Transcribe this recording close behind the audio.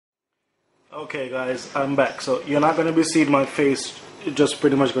Okay guys, I'm back. So you're not going to be seeing my face, you're just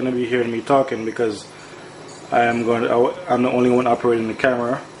pretty much going to be hearing me talking because I'm the only one operating the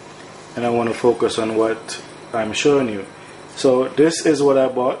camera and I want to focus on what I'm showing you. So this is what I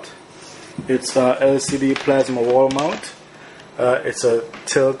bought. It's a LCD plasma wall mount. It's a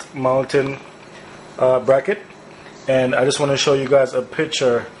tilt mounting bracket, and I just want to show you guys a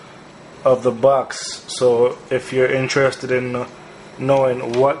picture of the box, so if you're interested in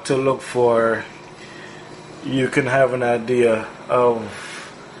knowing what to look for, you can have an idea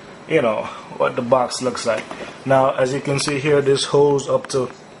of, you know, what the box looks like. Now, as you can see here, this holds up to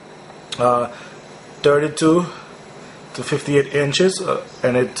 32 to 58 inches,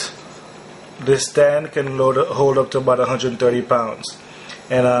 and this stand can hold up to about 130 pounds,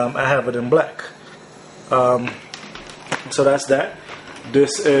 and I have it in black. So that's that.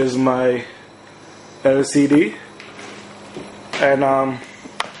 This is my LCD, and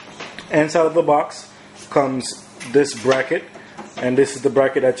inside of the box comes this bracket, and this is the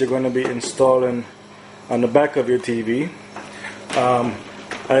bracket that you're going to be installing on the back of your TV. I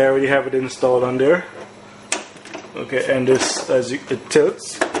already have it installed on there. Okay, and this, it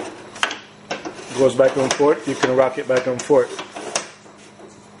tilts, goes back and forth. You can rock it back and forth.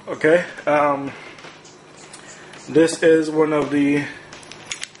 Okay, this is one of the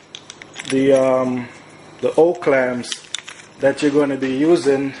O clamps that you're going to be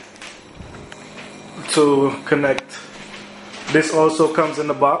using to connect. This also comes in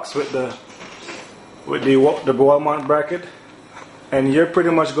the box with the wall mount bracket, and you're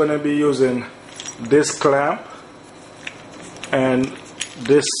pretty much going to be using this clamp, and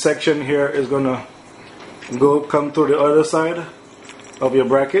this section here is going to come through the other side of your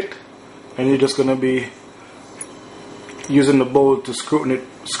bracket, and you're just going to be using the bolt to screw it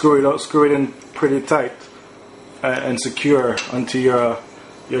in pretty tight and secure onto your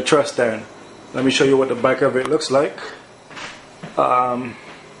truss stand. Let me show you what the back of it looks like.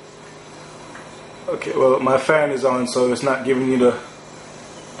 Okay, well, my fan is on, so it's not giving you the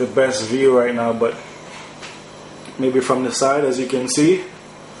best view right now, but maybe from the side, as you can see,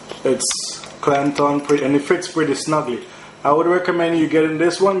 it's clamped on pretty, and it fits pretty snugly. I would recommend you getting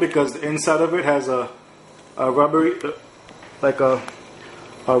this one because the inside of it has a rubbery, like a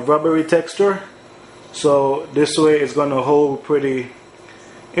rubbery texture, so this way it's going to hold pretty,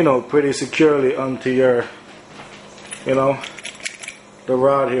 pretty securely onto your, the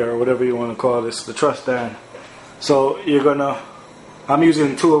rod here, or whatever you want to call this, the truss stand. So I'm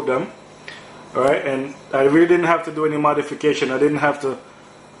using two of them, alright, and I really didn't have to do any modification. I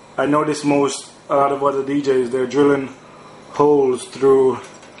noticed a lot of other DJs, they're drilling holes through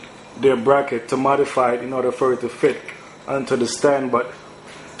their bracket to modify it in order for it to fit onto the stand, but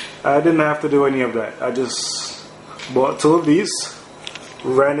I didn't have to do any of that. I just bought two of these,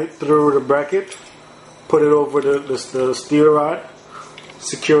 ran it through the bracket, put it over the steel rod,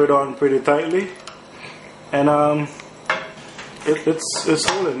 secure it on pretty tightly, and it's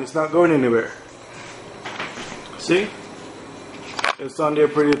holding. It's not going anywhere. See, it's on there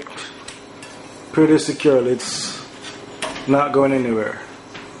pretty securely. It's not going anywhere.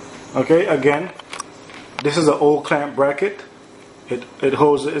 Okay, again, this is an old clamp bracket. It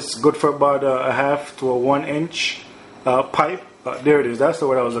holds. It's good for about a half to a 1 inch pipe. There it is. That's the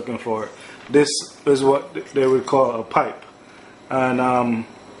word I was looking for. This is what they would call a pipe, and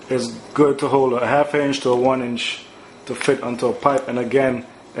it's good to hold a ½ inch to a 1 inch to fit onto a pipe. And again,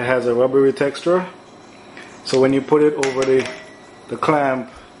 it has a rubbery texture, so when you put it over the clamp,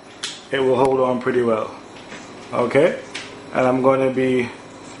 it will hold on pretty well. Okay, and I'm going to be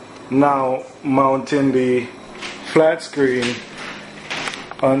now mounting the flat screen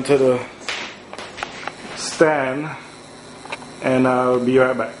onto the stand, and I'll be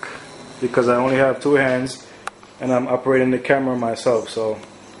right back because I only have two hands and I'm operating the camera myself, so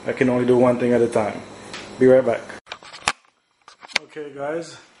I can only do one thing at a time. Be right back. Okay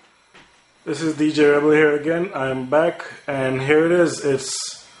guys, this is DJ Rebel here again. I'm back, and here it is.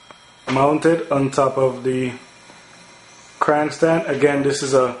 It's mounted on top of the crank stand. Again, this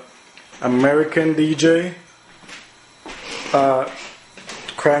is a American DJ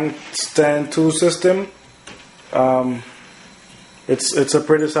crank stand 2 system. It's a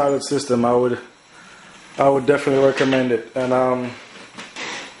pretty solid system. I would definitely recommend it. And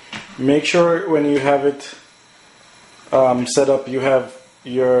make sure when you have it set up, you have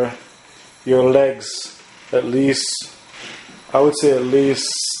your legs at least, I would say at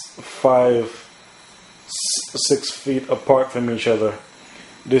least 5-6 feet apart from each other.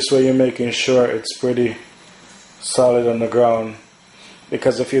 This way you're making sure it's pretty solid on the ground,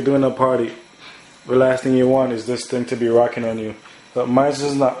 because if you're doing a party, the last thing you want is this thing to be rocking on you. But mine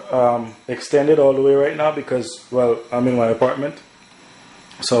is not extended all the way right now because, well, I'm in my apartment.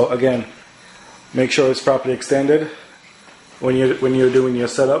 So again, make sure it's properly extended when you're doing your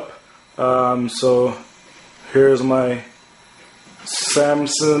setup. So here's my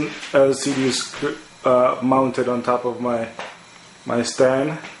Samsung LCD mounted on top of my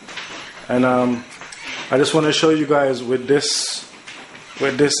stand, and I just want to show you guys with this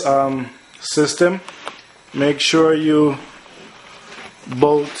system. Make sure you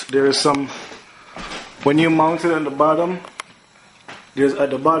bolt. There is some, when you mount it on the bottom, there's at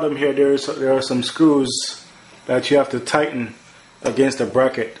the bottom here there are some screws that you have to tighten against the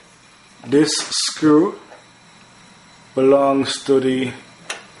bracket. This screw belongs to the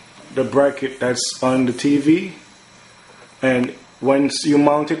bracket that's on the TV, and once you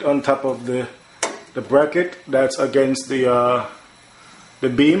mount it on top of the bracket that's against the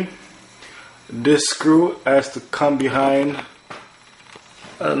beam, this screw has to come behind.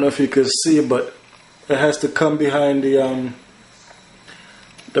 I don't know if you can see, but it has to come behind the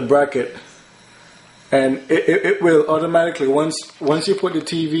bracket, and it will automatically, once you put the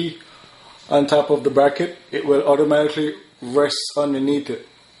TV on top of the bracket, it will automatically rest underneath it.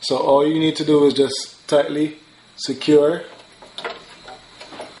 So all you need to do is just tightly secure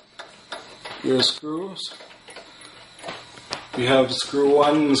your screws. You have screw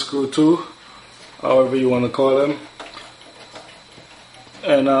 1 and screw 2, however you want to call them.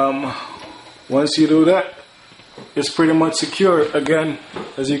 And once you do that, it's pretty much secure. Again,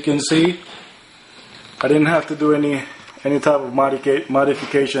 as you can see, I didn't have to do any type of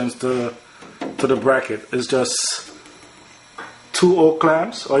modifications to the bracket. It's just 2 O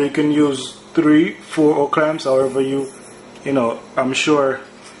clamps, or you can use 3, 4 O clamps, however you know. I'm sure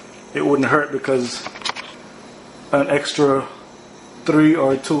it wouldn't hurt because an extra 3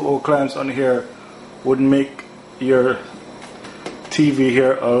 or 2 O clamps on here would make your TV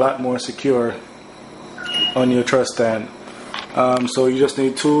here a lot more secure on your truss stand. So you just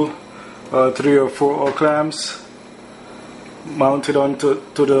need 2, 3 or 4 O clamps mounted onto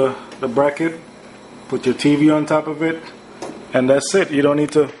the bracket. Put your TV on top of it, and that's it. You don't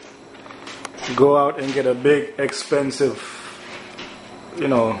need to go out and get a big expensive, you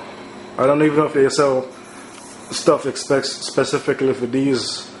know, I don't even know if they sell stuff specifically for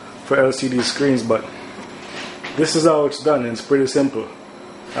these, for LCD screens, but this is how it's done. It's pretty simple.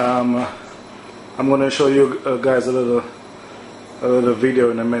 I'm going to show you guys a little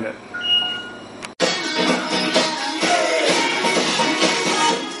video in a minute.